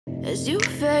as you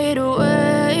fade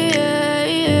away.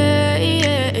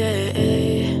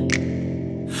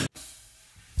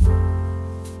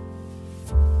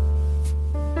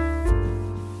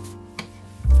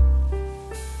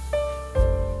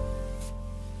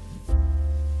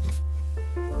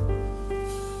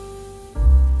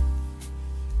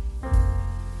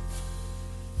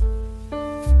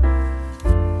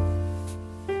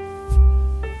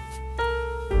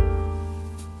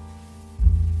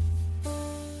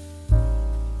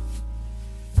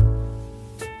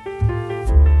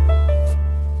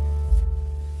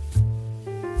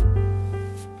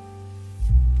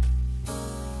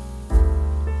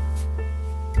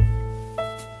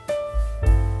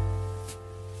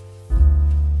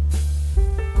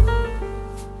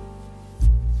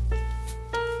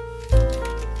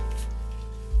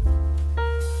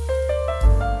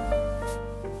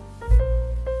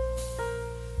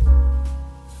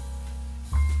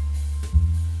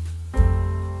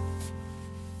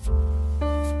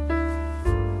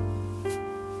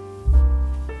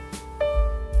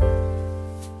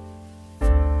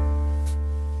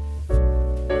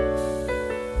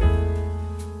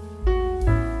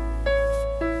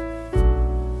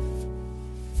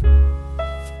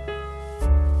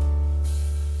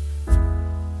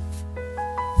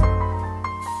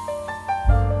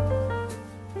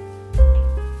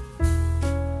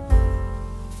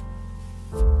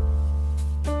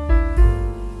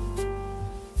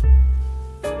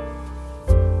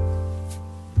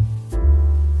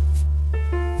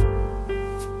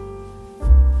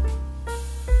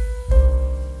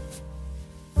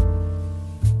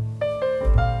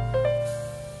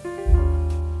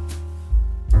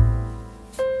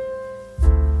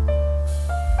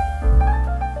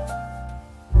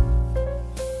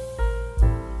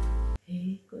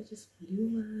 Gorgeous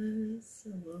bloomers,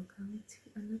 welcome to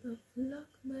another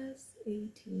Vlogmas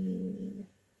 18.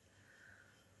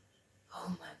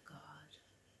 Oh my god,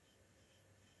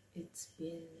 it's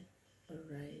been a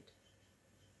ride,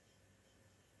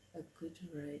 a good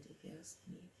ride if you ask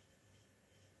me.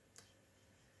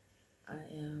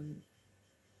 I am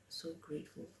so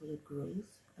grateful for the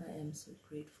growth. I am so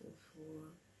grateful for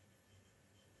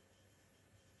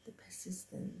the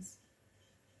persistence.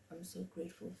 I'm so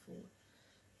grateful for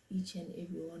each and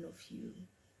every one of you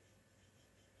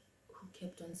who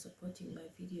kept on supporting my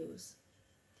videos,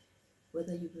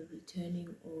 whether you were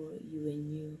returning or you were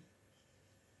new.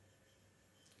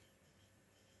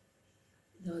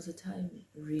 There was a time,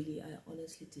 really, I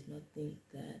honestly did not think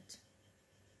that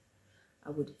I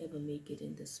would ever make it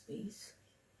in this space.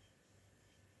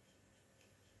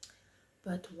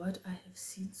 But what I have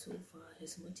seen so far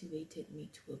has motivated me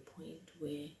to a point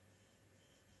where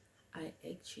I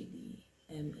actually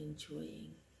am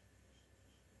enjoying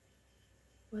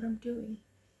what I'm doing.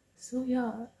 So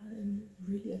yeah, I'm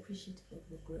really appreciative of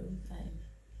the growth. I'm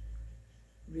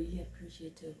really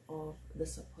appreciative of the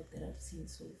support that I've seen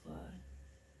so far.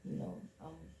 You know,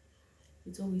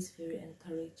 it's always very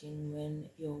encouraging when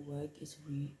your work is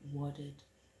rewarded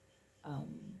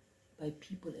by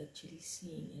people actually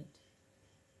seeing it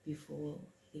before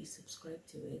they subscribe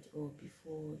to it, or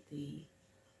before they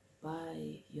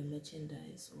buy your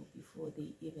merchandise, or before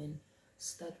they even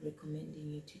start recommending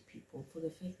you to people. For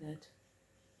the fact that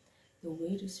the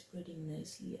word is spreading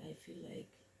nicely, I feel like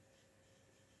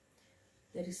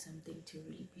that is something to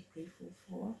really be grateful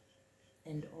for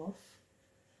and of.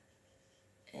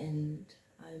 And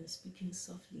I'm speaking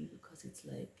softly because it's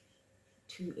like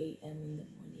 2 a.m. in the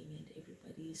morning and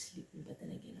everybody is sleeping. But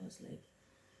then again, I was like,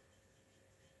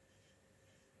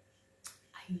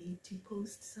 I need to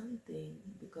post something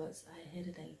because I had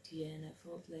an idea and I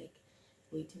felt like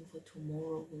waiting for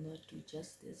tomorrow will not do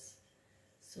justice.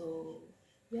 So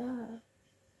yeah,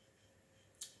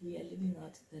 we are living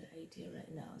out that idea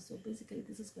right now. So basically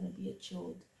this is going to be a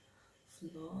chilled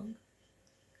vlog.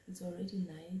 It's already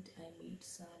night. I made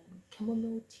some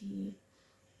chamomile tea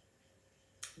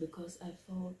because I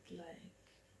felt like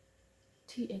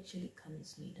tea actually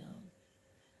calms me down,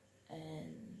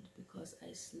 and because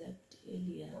I slept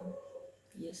earlier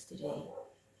yesterday,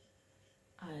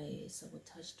 I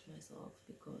sabotaged myself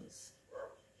because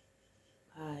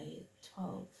by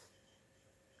 12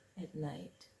 at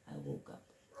night I woke up.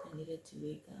 I needed to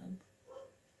wake up,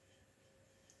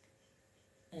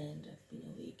 and I've been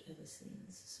awake ever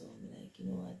since. So I'm like, you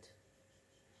know what,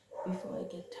 before I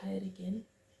get tired again,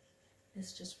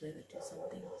 let's just rather do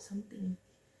something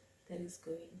that is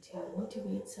going to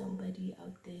motivate somebody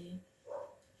out there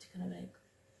to kind of like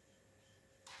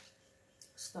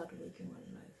start working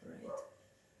on life, right?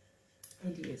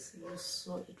 And yes, you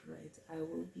saw it right. I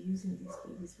will be using these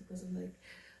babies because I'm like,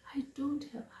 I don't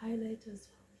have highlighters.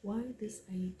 why this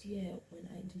idea when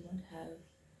I do not have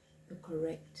the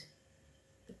correct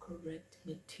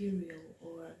material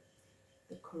or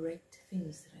the correct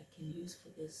things that I can use for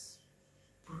this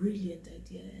brilliant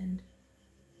idea? And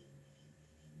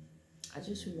I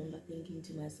just remember thinking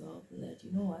to myself that,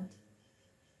 you know what,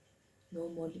 no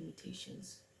more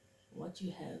limitations. What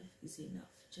you have is enough.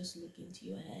 Just look into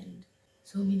your hand.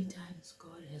 So many times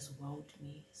God has wowed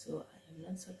me, so I am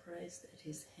not surprised at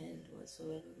his hand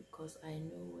whatsoever, because I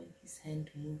know when his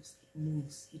hand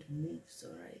moves, it moves,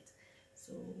 all right?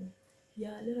 So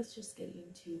yeah, let us just get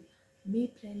into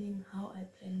me planning how I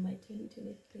plan my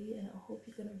 2023, and I hope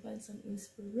you're gonna find some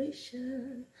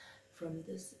inspiration from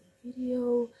this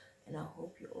video, and I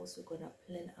hope you're also gonna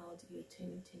plan out your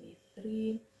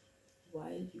 2023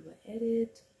 while you are at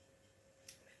it.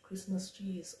 Christmas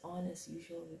tree is on as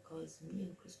usual, because me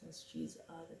and Christmas trees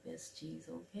are the best trees,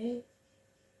 okay?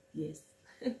 Yes.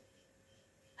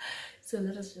 So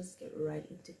let us just get right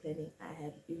into planning. I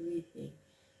have everything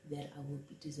that I would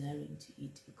be desiring to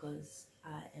eat, because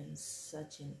I am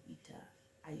such an eater.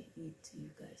 I eat, you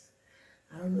guys.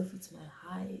 I don't know if it's my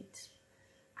height,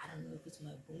 I don't know if it's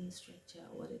my bone structure,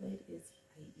 whatever it is,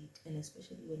 I eat. And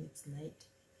especially when it's night,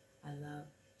 I love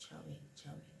chowing.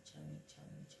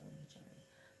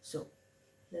 So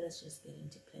let us just get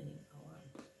into planning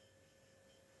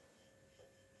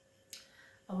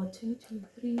our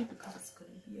 2023, because it's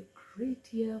going to be a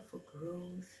great year for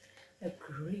growth, a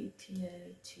great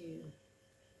year to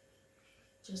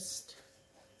just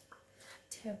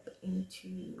tap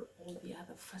into all the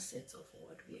other facets of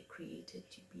what we are created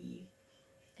to be,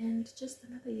 and just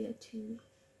another year to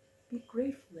be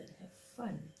grateful and have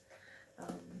fun.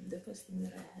 The first thing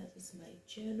that I have is my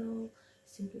journal,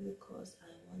 simply because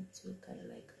I want to kind of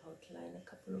like outline a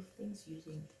couple of things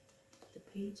using the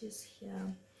pages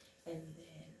here, and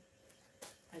then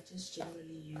I just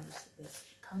generally use this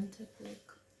counter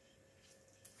book.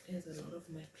 There's a lot of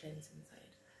my plans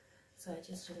inside, so I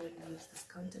just generally use this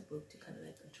counter book to kind of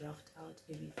like draft out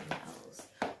everything else,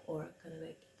 or kind of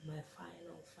like my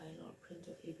final print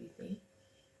of everything.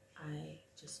 I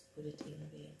just put it in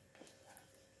there.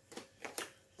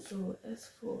 So as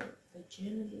for the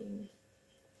journaling,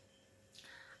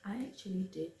 I actually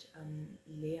did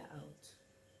lay out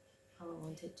how I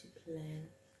wanted to plan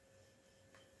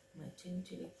my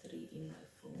 2023 in my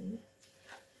phone.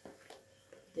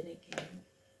 Then again,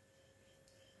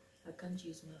 I can't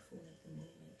use my phone at the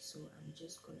moment, so I'm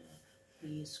just gonna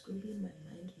be scribbling my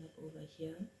mind map over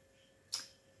here,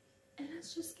 and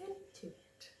let's just get into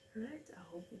it. Right? I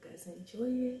hope you guys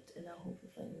enjoy it, and I hope you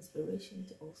find inspiration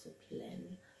to also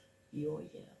plan your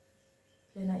year.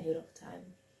 Plan ahead of time.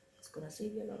 It's gonna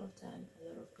save you a lot of time, a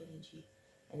lot of energy,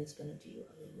 and it's gonna do you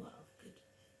a lot of good.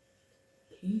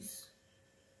 Peace.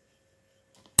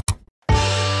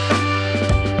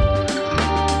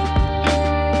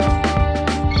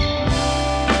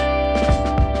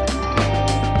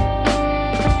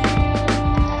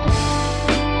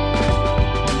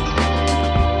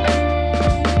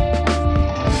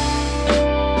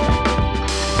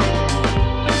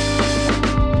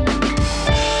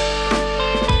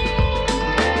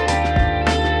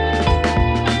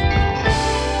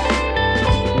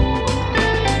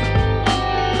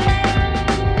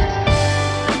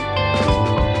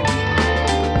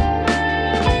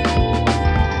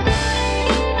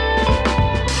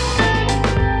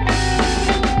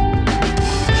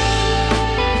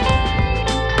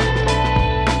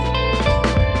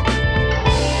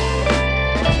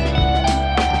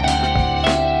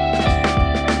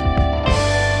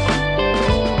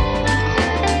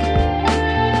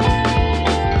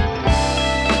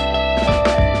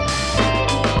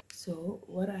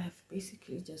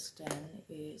 Just done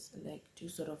is like do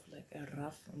sort of like a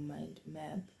rough mind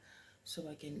map, so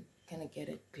I can kind of get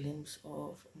a glimpse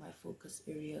of my focus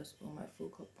areas or my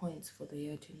focal points for the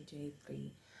year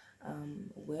 2023,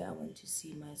 where I want to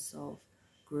see myself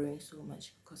growing so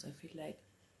much, because I feel like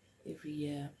every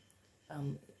year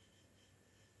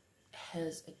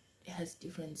has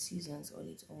different seasons on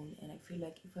its own, and I feel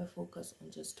like if I focus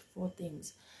on just 4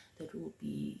 things, that will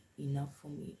be enough for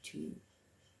me to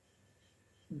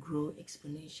grow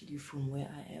exponentially from where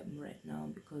I am right now.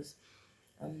 Because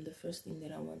the first thing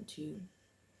that I want to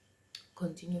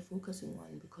continue focusing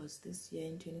on, because this year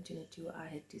in 2022 I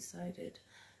had decided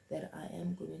that I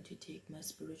am going to take my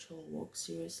spiritual walk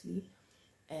seriously,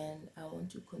 and I want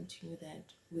to continue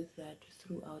that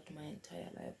throughout my entire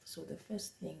life. So the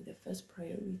first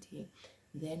priority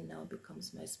then now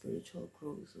becomes my spiritual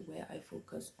growth, where I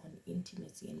focus on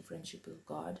intimacy and friendship with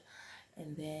God.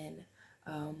 And then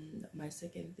my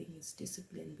second thing is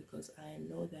discipline, because I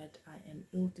know that I am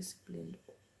ill-disciplined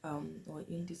or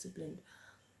indisciplined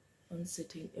on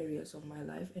certain areas of my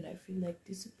life, and I feel like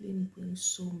discipline brings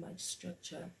so much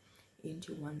structure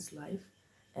into one's life,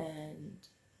 and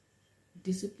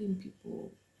disciplined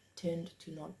people tend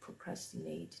to not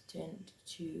procrastinate, tend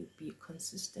to be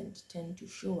consistent, tend to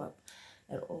show up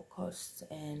at all costs.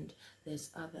 And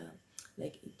there's other,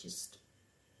 like, it just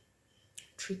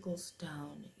trickles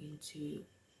down into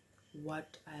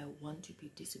what I want to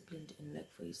be disciplined in.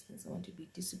 Like, for instance, I want to be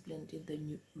disciplined in the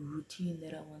new routine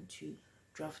that I want to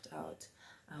draft out.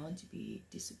 I want to be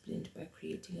disciplined by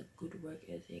creating a good work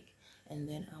ethic, and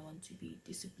then I want to be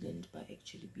disciplined by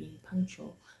actually being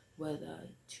punctual, whether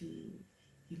to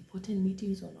important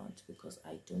meetings or not, because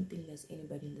I don't think there's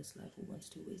anybody in this life who wants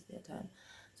to waste their time.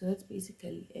 So that's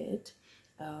basically it.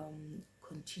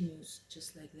 Continues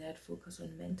just like that. Focus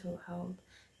on mental health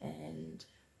and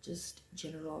just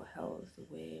general health,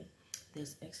 where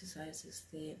there's exercises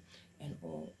there and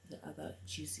all the other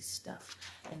juicy stuff.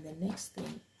 And the next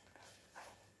thing,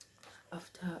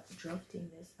 after drafting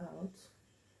this out,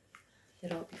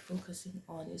 that I'll be focusing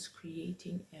on is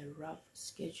creating a rough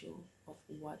schedule of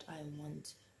what I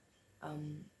want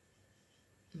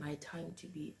my time to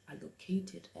be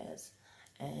allocated as.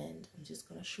 And I'm just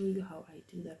gonna show you how I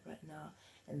do that right now,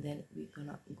 and then we're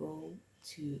gonna go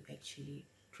to actually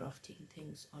drafting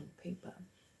things on paper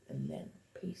and then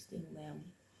pasting them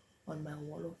on my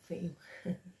wall of fame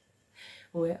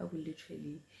where I will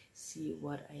literally see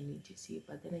what I need to see.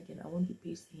 But then again, I won't be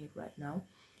pasting it right now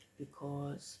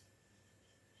because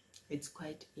it's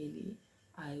quite early.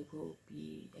 I will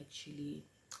be actually,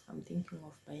 I'm thinking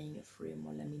of buying a frame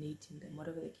or laminating them,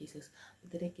 whatever the case is.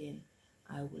 But then again,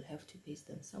 I will have to paste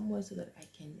them somewhere so that I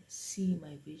can see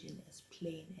my vision as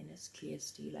plain and as clear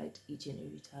as daylight each and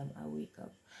every time I wake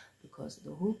up. Because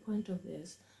the whole point of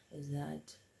this is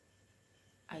that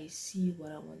I see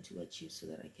what I want to achieve so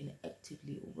that I can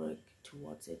actively work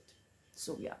towards it.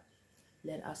 So yeah,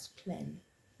 let us plan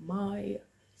my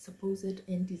supposed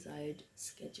and desired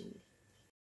schedule.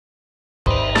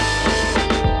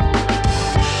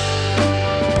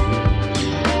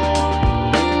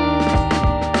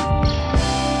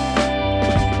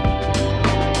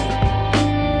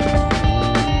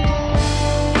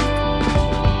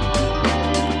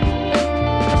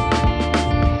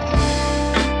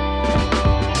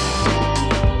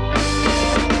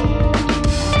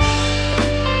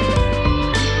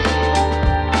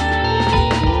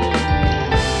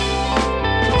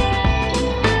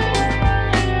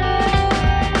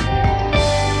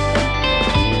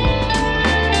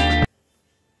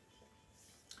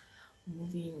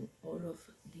 Moving all of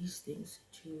these things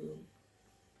to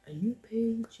a new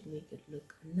page, make it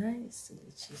look nice,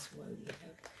 which is why we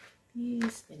have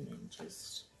these, and then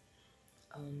just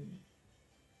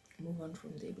move on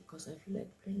from there, because I feel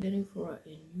like planning for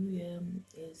a new year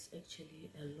is actually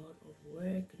a lot of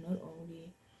work. Not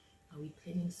only are we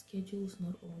planning schedules,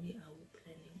 not only are we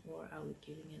planning or are we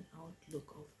giving an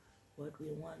outlook of what we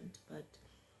want, but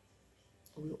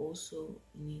we also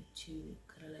need to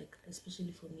kind of like,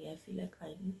 especially for me, I feel like I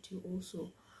need to also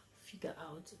figure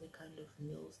out the kind of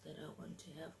meals that I want to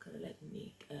have, kind of like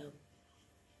make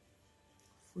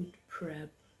food prep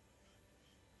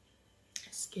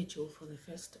schedule for the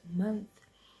first month,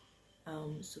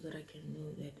 so that I can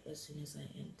know that as soon as I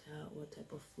enter, what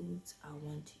type of foods I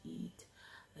want to eat.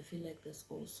 I feel like there's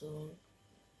also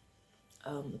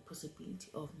the possibility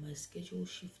of my schedule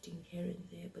shifting here and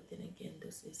there, but then again,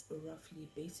 this is roughly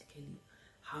basically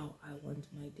how I want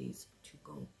my days to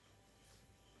go.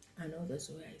 I know that's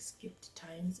where I skipped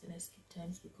times, and I skipped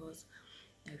times because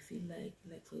I feel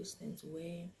like for instance,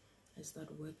 where I start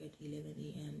work at 11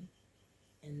 a.m.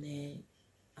 and then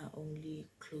I only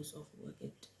close off work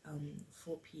at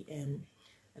 4 p.m.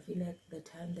 I feel like the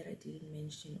time that I didn't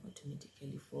mention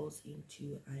automatically falls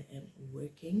into I am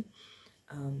working,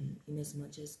 in as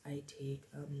much as I take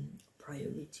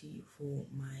priority for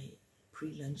my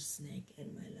pre-lunch snack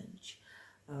and my lunch,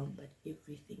 but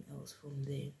everything else from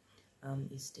there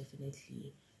is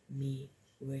definitely me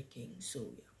working. So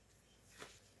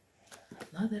yeah,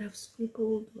 now that I've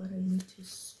scribbled what I need to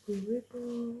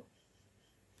scribble,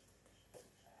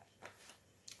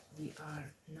 we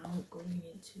are now going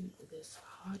into this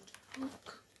hard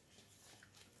book.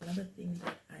 Another thing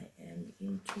that I am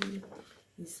into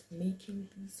is making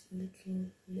these little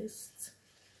lists.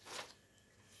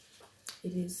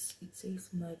 It says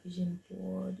my vision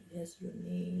board. It has your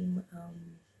name,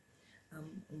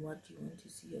 what you want to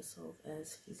see yourself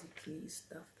as physically,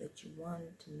 stuff that you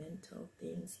want, mental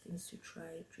things to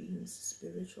try, dreams,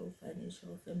 spiritual,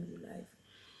 financial, family life,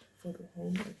 for the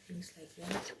home, and things like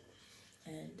that.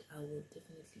 and I will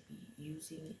definitely be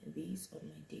using these on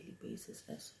my daily basis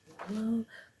as well.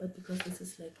 But because this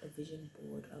is like a vision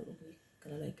board, I'll only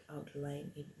kind of like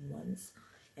outline it once,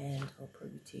 and I'll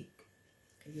probably take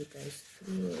you guys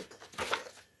through it.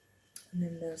 And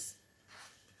then there's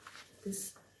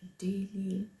this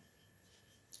daily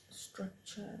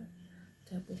structure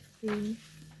type of thing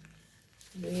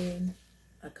where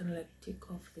I kind of like tick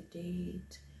off the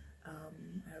date. I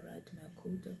write my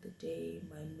quote of the day,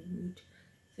 my mood,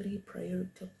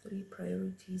 top three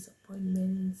priorities,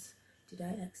 appointments. Did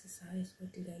I exercise?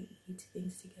 What did I eat?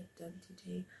 Things to get done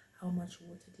today. How much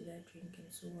water did I drink?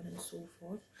 And so on and so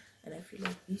forth. And I feel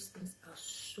like these things are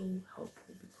so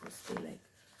helpful because they like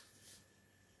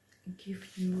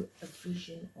give you a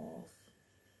vision of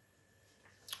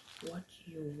what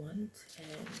you want,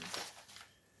 and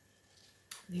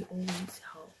they always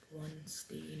help one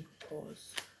stay in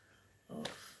course of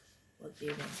what they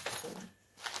want. So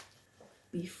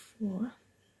before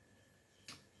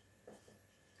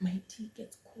my tea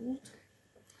gets cold,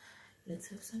 let's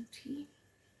have some tea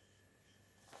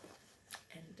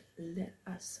and let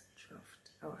us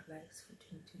draft our lives for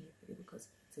 2023, because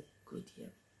it's a good year.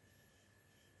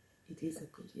 It is a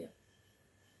good year.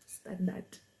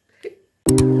 Standard.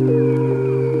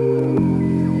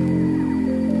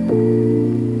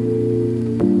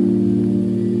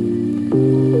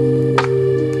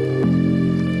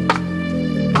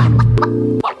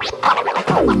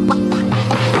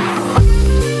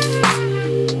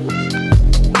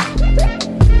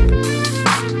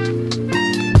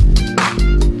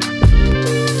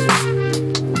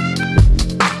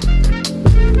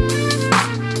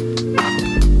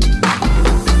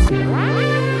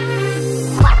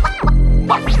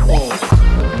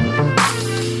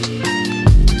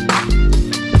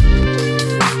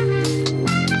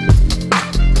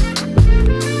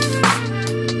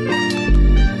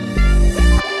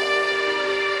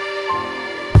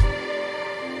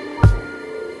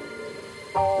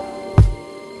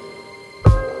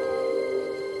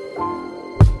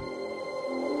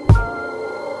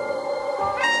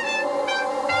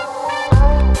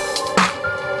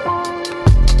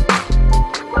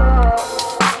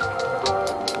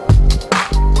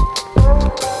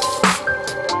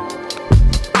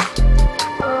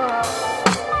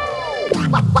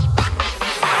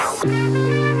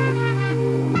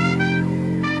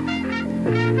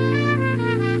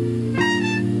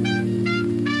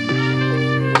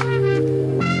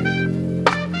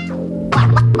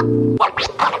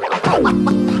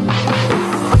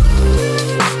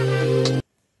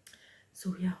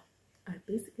 So yeah, I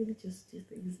basically just did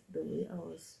things the way I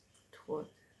was taught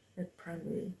at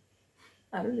primary.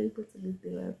 I don't know if it's a good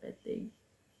thing or a bad thing.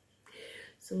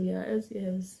 So yeah, as you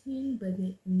have seen by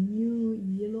the new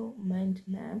yellow mind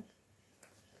map,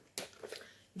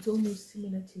 it's almost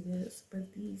similar to this,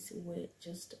 but these were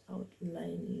just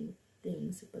outlining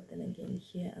things. But then again,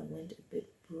 here I went a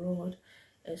bit broad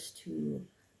as to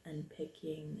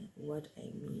unpacking what I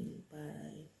mean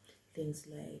by things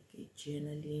like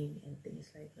journaling and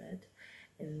things like that.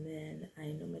 And then I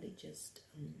normally just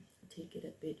take it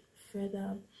a bit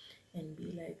further and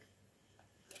be like,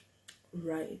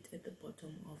 right at the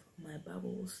bottom of my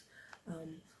bubbles,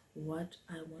 what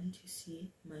I want to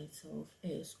see myself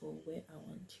as, or where I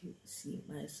want to see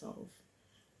myself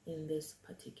in this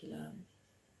particular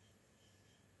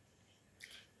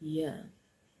year,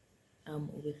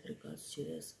 with regards to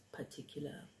this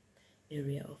particular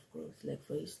area of growth. Like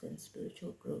for instance,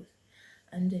 spiritual growth.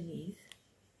 Underneath,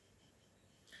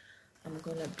 I'm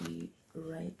gonna be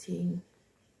writing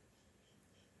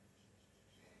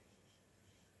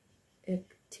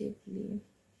actively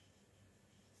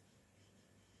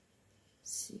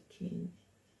seeking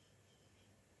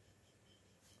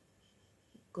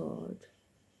God,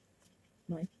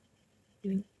 my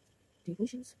doing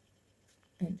devotions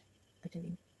and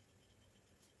attending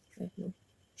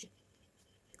fellowship,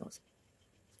 because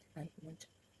I want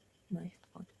my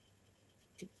heart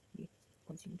to be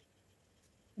consumed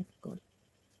of God,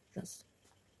 thus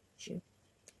share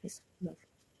His love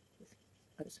with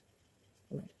others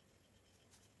around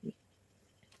me.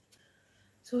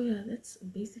 So yeah, that's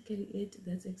basically it.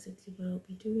 That's exactly what I'll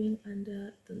be doing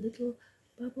under the little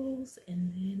bubbles,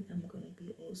 and then I'm gonna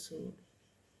be also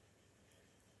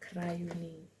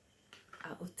crayoning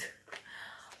out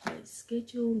my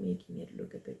schedule, making it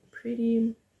look a bit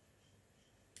pretty.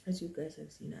 As you guys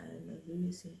have seen, I am a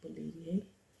very simple lady. Hey?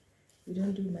 We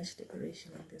don't do much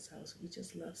decoration in this house. We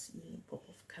just love seeing a pop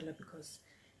of color because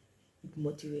it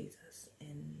motivates us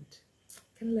and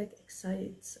kind of like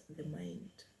excites the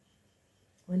mind.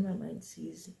 When my mind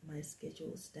sees my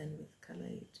schedules done with color,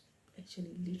 it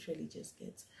actually literally just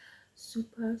gets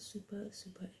super super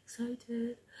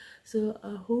excited. So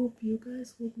I hope you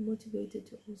guys will be motivated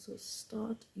to also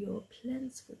start your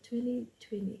plans for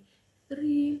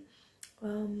 2023.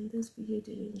 This video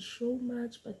didn't show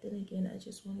much, but then again, I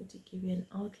just wanted to give you an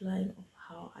outline of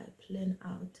how I plan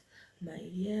out my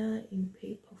year in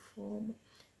paper form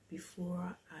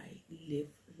before I live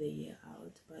the year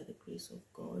out. By the grace of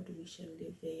God, we shall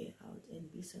live the year out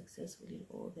and be successful in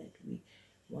all that we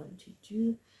want to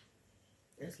do,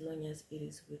 as long as it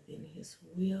is within His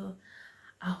will.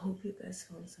 I hope you guys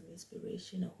found some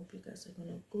inspiration. I hope you guys are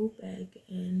gonna go back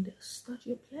and start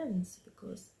your plans,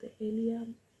 because the earlier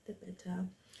the better,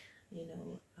 you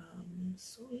know.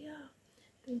 So yeah,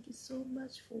 thank you so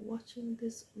much for watching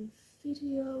this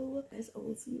video, guys. I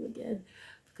will see you again,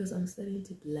 because I'm starting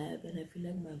to blab and I feel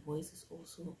like my voice is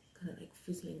also kind of like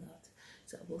fizzling out.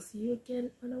 So I will see you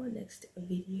again on our next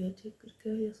video. Take good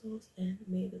care of yourselves, and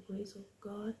may the grace of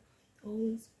God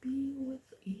always be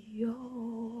with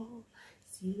y'all.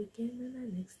 See you again in our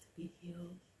next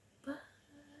video.